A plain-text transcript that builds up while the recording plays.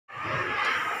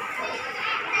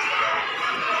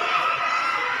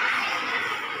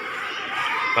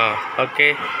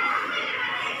Okay.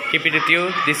 Keep it with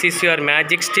you. This is your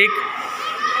magic stick,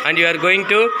 and you are going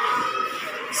to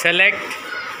select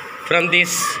from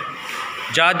this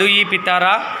Jaadui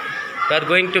Pitara. You are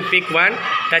going to pick one.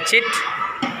 Touch it.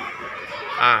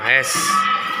 Yes.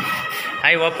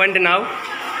 I opened now.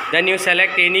 Then you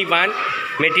select any one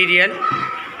material.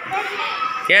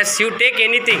 Yes, you take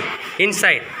anything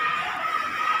inside.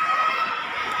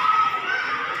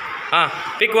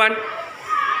 Pick one.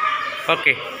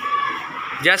 Okay.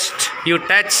 Just you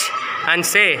touch and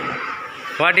say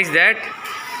what is that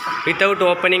without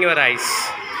opening your eyes.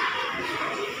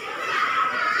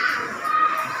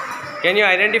 Can you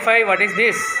identify what is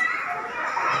this?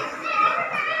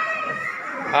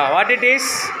 What it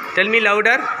is? Tell me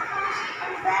louder.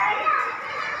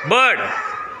 Bird.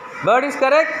 Bird is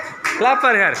correct. Clap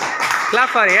for her. Clap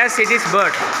for her. Yes, it is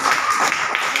bird.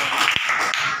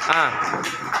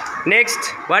 Next,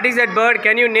 what is that bird?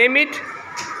 Can you name it?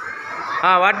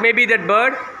 What may be that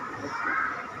bird?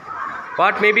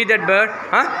 What may be that bird?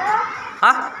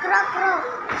 Crow.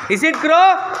 Is it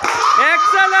crow?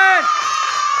 Excellent.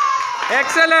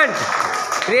 Excellent.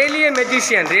 Really a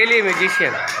magician. Really a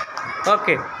magician.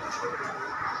 Okay.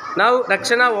 Now,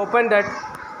 Rakshana, open that.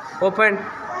 Open.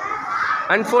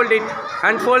 Unfold it.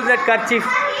 Unfold that kerchief.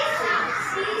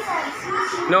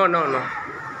 No.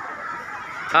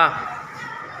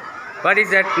 What is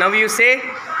that? Now you say,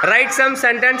 write some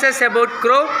sentences about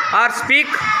crow or speak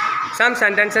some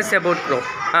sentences about crow.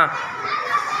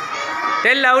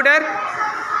 Tell louder.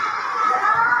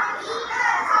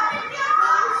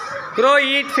 Crow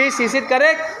eat fish. Is it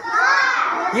correct?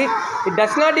 It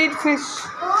does not eat fish.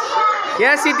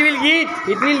 Yes, it will eat.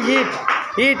 It will eat.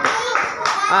 Eat.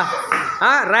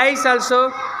 Rice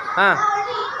also.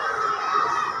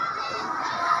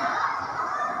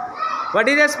 What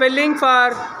is the spelling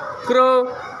for crow?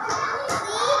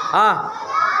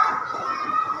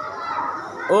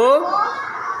 O.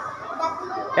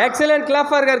 Excellent. Clap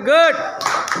for her. Good.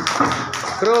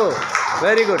 Crow.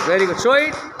 Very good. Very good. Show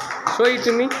it. Show it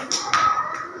to me.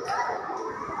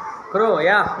 Crow.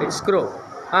 Yeah, it's crow.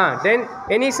 Then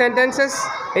any sentences?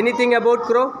 Anything about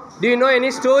crow? Do you know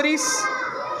any stories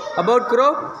about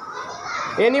crow?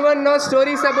 Anyone know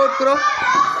stories about crow?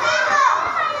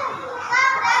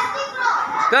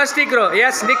 Thirsty crow.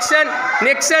 Yes,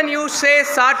 Nixon, you say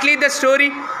shortly the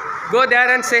story. Go there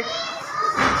and say.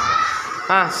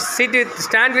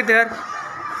 Stand with her.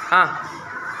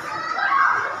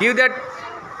 Give that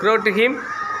crow to him.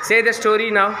 Say the story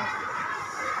now.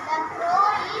 The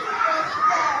crow is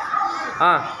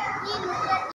very